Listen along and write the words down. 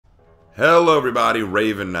Hello everybody,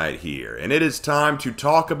 Raven Knight here, and it is time to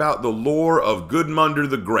talk about the lore of Gudmunder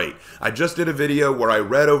the Great. I just did a video where I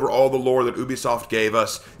read over all the lore that Ubisoft gave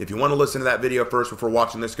us. If you want to listen to that video first before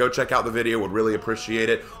watching this, go check out the video, would really appreciate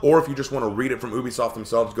it. Or if you just want to read it from Ubisoft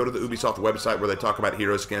themselves, go to the Ubisoft website where they talk about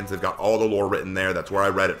hero skins. They've got all the lore written there. That's where I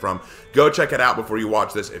read it from. Go check it out before you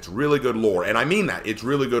watch this. It's really good lore, and I mean that. It's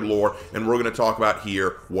really good lore, and we're going to talk about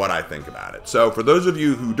here what I think about it. So for those of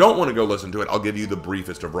you who don't want to go listen to it, I'll give you the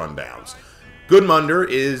briefest of rundowns. Gudmunder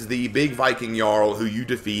is the big Viking Jarl who you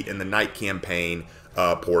defeat in the Night Campaign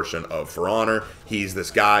portion of For Honor. He's this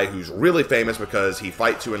guy who's really famous because he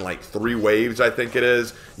fights you in like 3 waves, I think it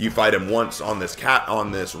is. You fight him once on this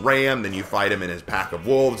ram, then you fight him in his pack of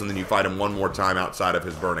wolves, and then you fight him one more time outside of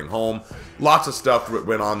his burning home. Lots of stuff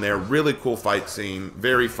went on there. Really cool fight scene.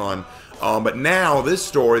 Very fun. But now, this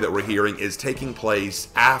story that we're hearing is taking place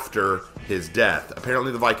after his death.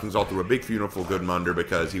 Apparently, the Vikings all threw a big funeral for Gudmunder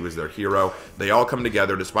because he was their hero. They all come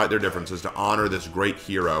together, despite their differences, to honor this great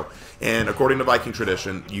hero. And according to Viking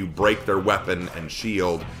tradition, you break their weapon and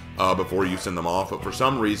shield before you send them off. But for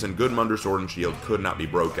some reason, Gudmunder's sword and shield could not be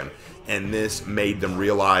broken. And this made them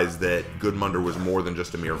realize that Gudmunder was more than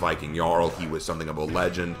just a mere Viking Jarl. He was something of a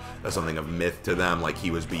legend, something of myth to them, like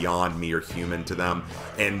he was beyond mere human to them.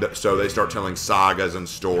 And so they start telling sagas and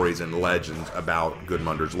stories and legends about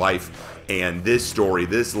Gudmunder's life. And this story,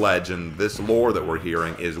 this legend, this lore that we're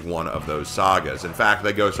hearing is one of those sagas. In fact,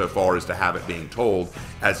 they go so far as to have it being told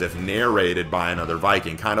as if narrated by another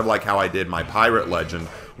Viking, kind of like how I did my pirate legend,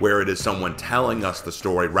 where it is someone telling us the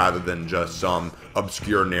story rather than just some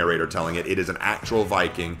obscure narrator telling it. It is an actual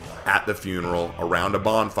Viking at the funeral around a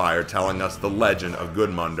bonfire telling us the legend of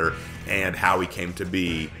Gudmunder and how he came to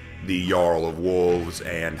be the Jarl of Wolves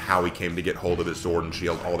and how he came to get hold of his sword and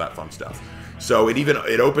shield, all that fun stuff. So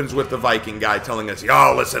it opens with the Viking guy telling us,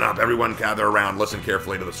 y'all listen up, everyone gather around, listen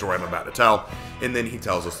carefully to the story I'm about to tell. And then he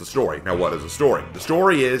tells us the story. Now, what is the story? The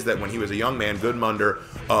story is that when he was a young man, Gudmunder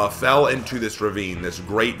fell into this ravine, this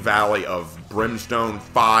great valley of brimstone,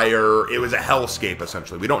 fire. It was a hellscape,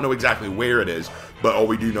 essentially. We don't know exactly where it is, but all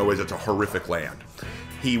we do know is it's a horrific land.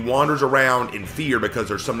 He wanders around in fear because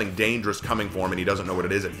there's something dangerous coming for him and he doesn't know what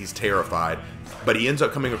it is and he's terrified. But he ends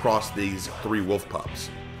up coming across these 3 wolf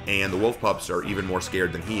pups. And the wolf pups are even more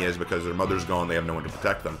scared than he is because their mother's gone, they have no one to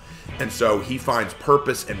protect them. And so he finds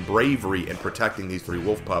purpose and bravery in protecting these 3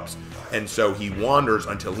 wolf pups. And so he wanders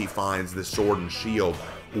until he finds this sword and shield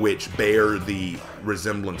which bear the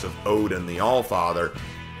resemblance of Odin, the Allfather.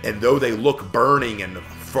 And though they look burning and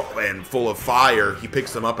full of fire, he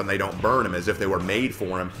picks them up and they don't burn him as if they were made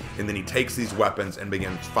for him. And then he takes these weapons and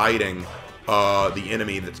begins fighting the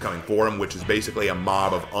enemy that's coming for him, which is basically a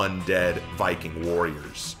mob of undead Viking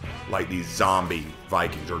warriors, like these zombie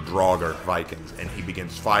Vikings or Draugr Vikings, and he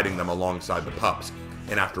begins fighting them alongside the pups.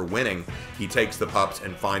 And after winning, he takes the pups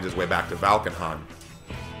and finds his way back to Valkenheim,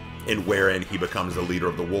 and wherein he becomes the leader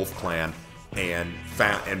of the Wolf clan and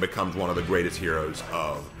becomes one of the greatest heroes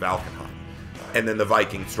of Valkenheim. And then the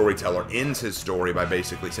Viking storyteller ends his story by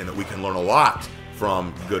basically saying that we can learn a lot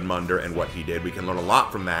from Gudmunder and what he did. We can learn a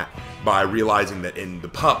lot from that by realizing that in the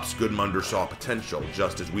pups, Gudmunder saw potential,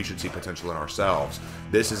 just as we should see potential in ourselves.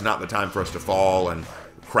 This is not the time for us to fall and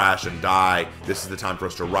crash and die. This is the time for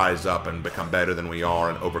us to rise up and become better than we are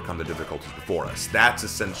and overcome the difficulties before us. That's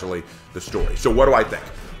essentially the story. So what do I think?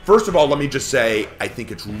 First of all, let me just say, I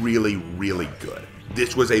think it's really, really good.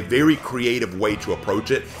 This was a very creative way to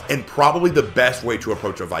approach it, and probably the best way to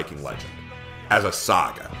approach a Viking legend as a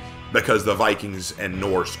saga, because the Vikings and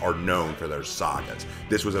Norse are known for their sagas.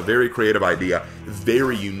 This was a very creative idea,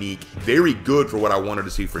 very unique, very good for what I wanted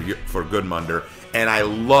to see for Gudmunder, and I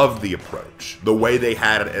love the approach. The way they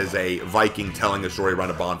had it as a Viking telling a story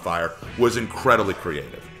around a bonfire was incredibly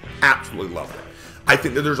creative. Absolutely loved it. I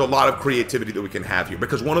think that there's a lot of creativity that we can have here,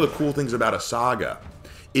 because one of the cool things about a saga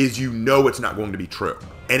is you know it's not going to be true,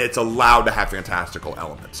 and it's allowed to have fantastical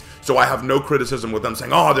elements. So I have no criticism with them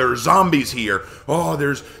saying, oh, there are zombies here, oh,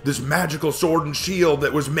 there's this magical sword and shield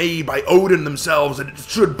that was made by Odin themselves, and it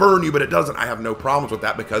should burn you, but it doesn't. I have no problems with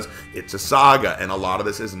that because it's a saga, and a lot of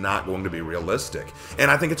this is not going to be realistic. And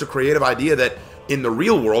I think it's a creative idea that in the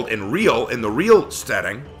real world, in the real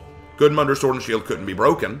setting, Gudmunder's sword and shield couldn't be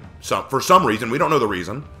broken. For some reason, we don't know the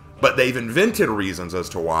reason, but they've invented reasons as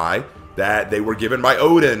to why, that they were given by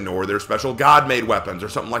Odin, or they're special god-made weapons, or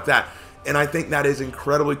something like that. And I think that is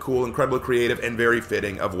incredibly cool, incredibly creative, and very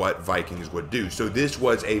fitting of what Vikings would do. So this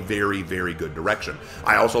was a very, very good direction.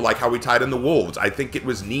 I also like how we tied in the wolves. I think it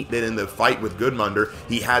was neat that in the fight with Gudmunder,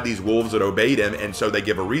 he had these wolves that obeyed him, and so they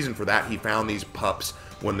give a reason for that. He found these pups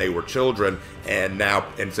when they were children, and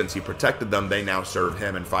since he protected them, they now serve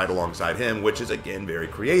him and fight alongside him, which is again very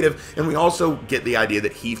creative. And we also get the idea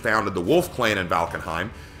that he founded the Wolf Clan in Valkenheim,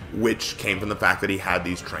 which came from the fact that he had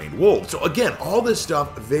these trained wolves. So again, all this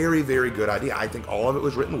stuff, very, very good idea. I think all of it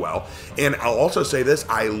was written well. And I'll also say this,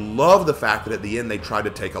 I love the fact that at the end they tried to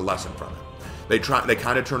take a lesson from it. They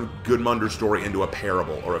kind of turned Gudmunder's story into a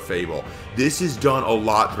parable or a fable. This is done a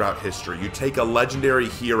lot throughout history. You take a legendary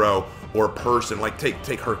hero or person, like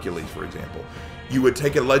take Hercules, for example. You would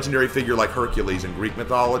take a legendary figure like Hercules in Greek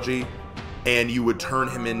mythology, and you would turn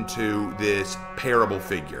him into this parable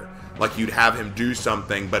figure. Like you'd have him do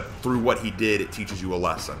something, but through what he did, it teaches you a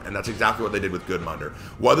lesson. And that's exactly what they did with Gudmunder.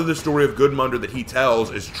 Whether the story of Gudmunder that he tells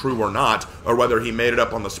is true or not, or whether he made it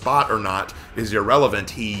up on the spot or not, is irrelevant.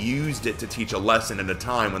 He used it to teach a lesson in a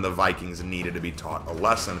time when the Vikings needed to be taught a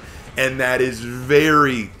lesson. And that is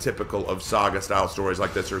very typical of saga-style stories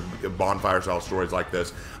like this, or bonfire-style stories like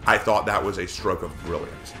this. I thought that was a stroke of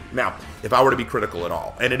brilliance. Now, if I were to be critical at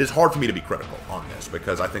all, and it is hard for me to be critical on this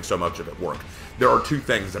because I think so much of it worked, there are two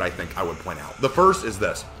things that I think I would point out. The first is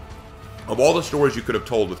this. Of all the stories you could have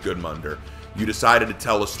told with Gudmunder, you decided to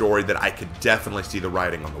tell a story that I could definitely see the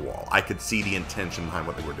writing on the wall. I could see the intention behind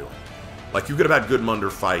what they were doing. Like, you could have had Gudmunder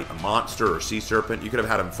fight a monster or sea serpent. You could have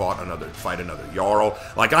had him fight another Jarl.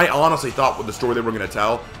 Like, I honestly thought what the story they were going to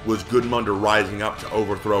tell was Gudmunder rising up to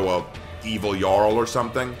overthrow a evil Jarl or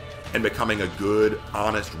something and becoming a good,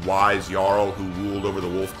 honest, wise Jarl who ruled over the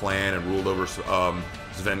Wolf Clan and ruled over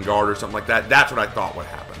Svengard or something like that. That's what I thought would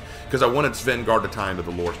happen. Because I wanted Svengard to tie into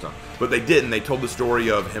the lore stuff. But they didn't. They told the story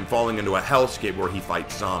of him falling into a hellscape where he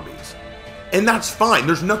fights zombies. And that's fine.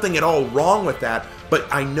 There's nothing at all wrong with that. But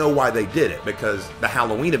I know why they did it, because the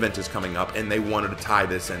Halloween event is coming up, and they wanted to tie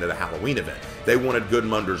this into the Halloween event. They wanted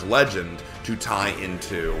Gudmunder's legend to tie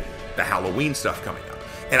into the Halloween stuff coming up.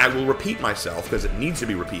 And I will repeat myself, because it needs to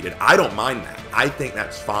be repeated. I don't mind that. I think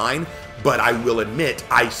that's fine, but I will admit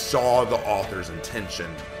I saw the author's intention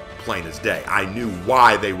plain as day. I knew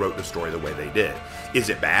why they wrote the story the way they did. Is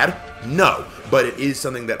it bad? No, but it is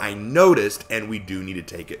something that I noticed, and we do need to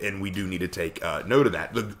take it, and we do need to take note of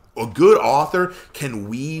that. A good author can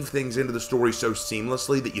weave things into the story so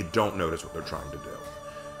seamlessly that you don't notice what they're trying to do.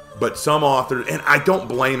 But some authors, and I don't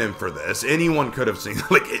blame him for this. Anyone could have seen,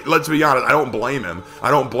 like, let's be honest, I don't blame him.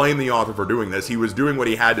 I don't blame the author for doing this. He was doing what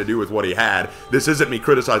he had to do with what he had. This isn't me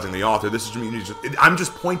criticizing the author. This is me. I'm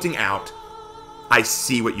just pointing out, I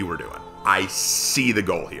see what you were doing. I see the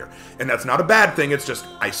goal here. And that's not a bad thing. It's just,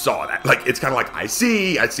 I saw that. Like, it's kind of like, I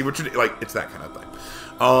see what you're doing. Like, it's that kind of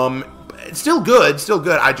thing. It's still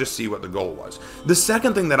good. I just see what the goal was. The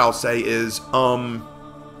second thing that I'll say is,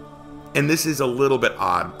 and this is a little bit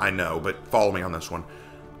odd, I know, but follow me on this one.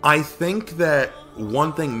 I think that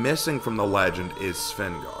one thing missing from the legend is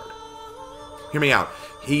Svengard. Hear me out.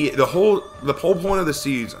 The whole point of the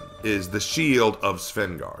season is the shield of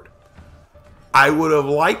Svengard. I would have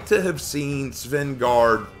liked to have seen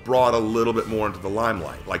Svengard brought a little bit more into the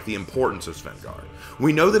limelight, like the importance of Svengard.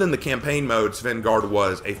 We know that in the campaign mode, Svengard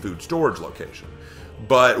was a food storage location.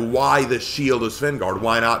 But why the shield of Svengard?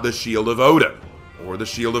 Why not the shield of Odin? Or the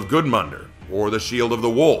shield of Gudmunder? Or the shield of the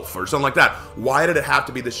wolf? Or something like that? Why did it have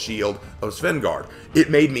to be the shield of Svengard? It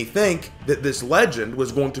made me think that this legend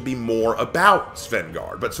was going to be more about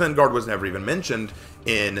Svengard. But Svengard was never even mentioned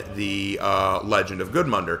in the legend of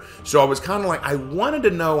Gudmunder. So I was kind of like, I wanted to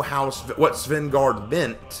know what Svengard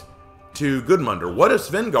meant to Gudmunder. What if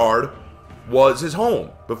Svengard was his home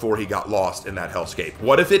before he got lost in that hellscape?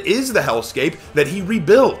 What if it is the hellscape that he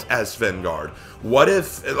rebuilt as Svengard? What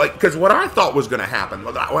if, like, because what I thought was going to happen,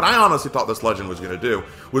 what I honestly thought this legend was going to do,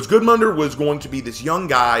 was Gudmunder was going to be this young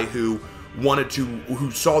guy who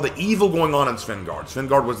saw the evil going on in Svengard.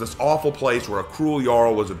 Svengard was this awful place where a cruel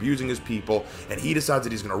Jarl was abusing his people, and he decides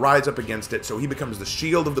that he's going to rise up against it, so he becomes the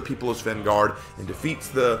shield of the people of Svengard and defeats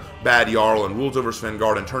the bad Jarl and rules over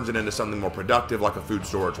Svengard and turns it into something more productive like a food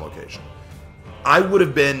storage location. I would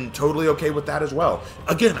have been totally okay with that as well.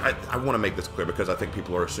 Again, I want to make this clear because I think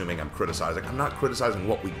people are assuming I'm criticizing. I'm not criticizing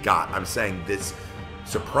what we got. I'm saying this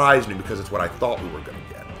surprised me because it's what I thought we were going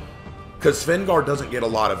to get. Because Svengard doesn't get a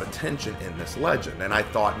lot of attention in this legend, and I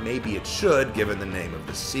thought maybe it should, given the name of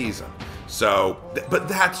the season. So, but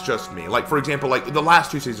that's just me. Like, for example, like the last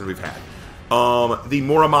two seasons we've had, the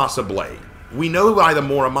Muramasa Blade. We know why the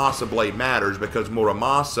Muramasa Blade matters, because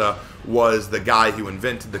Muramasa was the guy who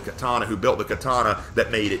invented the katana, who built the katana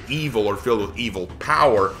that made it evil or filled with evil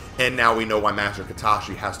power, and now we know why Master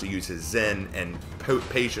Katashi has to use his zen and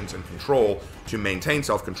patience and control to maintain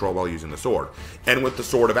self-control while using the sword. And with the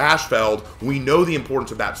Sword of Ashfeld, we know the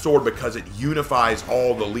importance of that sword because it unifies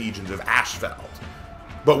all the legions of Ashfeld.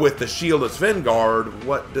 But with the shield of Svenngard,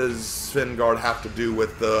 what does Svenngard have to do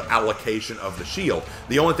with the allocation of the shield?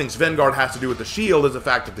 The only thing Svenngard has to do with the shield is the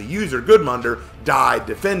fact that the user, Gudmunder, died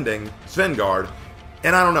defending Svenngard.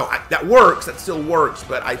 And I don't know, that works, that still works,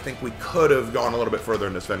 but I think we could have gone a little bit further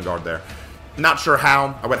into Svenngard there. Not sure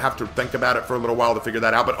how. I would have to think about it for a little while to figure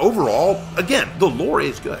that out. But overall, again, the lore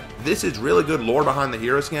is good. This is really good lore behind the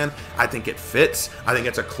hero skin. I think it fits. I think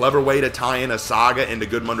it's a clever way to tie in a saga into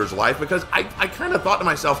Gudmunder's life, because I kind of thought to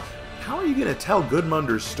myself, how are you going to tell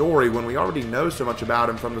Gudmunder's story when we already know so much about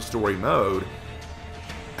him from the story mode?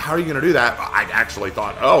 How are you going to do that? I actually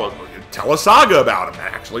thought, oh, tell a saga about him.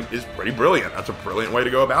 That actually is pretty brilliant. That's a brilliant way to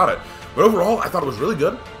go about it. But overall, I thought it was really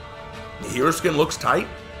good. The hero skin looks tight.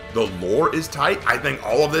 The lore is tight. I think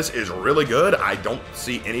all of this is really good. I don't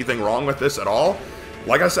see anything wrong with this at all.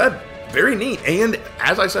 Like I said, very neat. And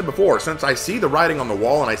as I said before, since I see the writing on the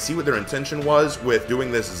wall and I see what their intention was with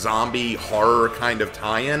doing this zombie horror kind of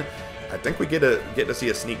tie-in, I think we get to see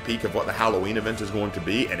a sneak peek of what the Halloween event is going to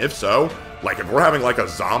be. And if so, like if we're having like a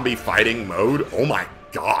zombie fighting mode, oh my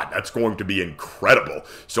God, that's going to be incredible.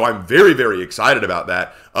 So I'm very, very excited about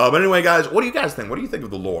that. But anyway, guys, what do you guys think? What do you think of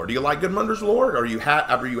the lore? Do you like Gudmunder's lore? Are you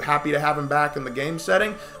happy to have him back in the game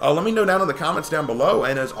setting? Let me know down in the comments down below.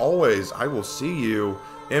 And as always, I will see you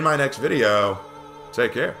in my next video.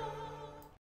 Take care.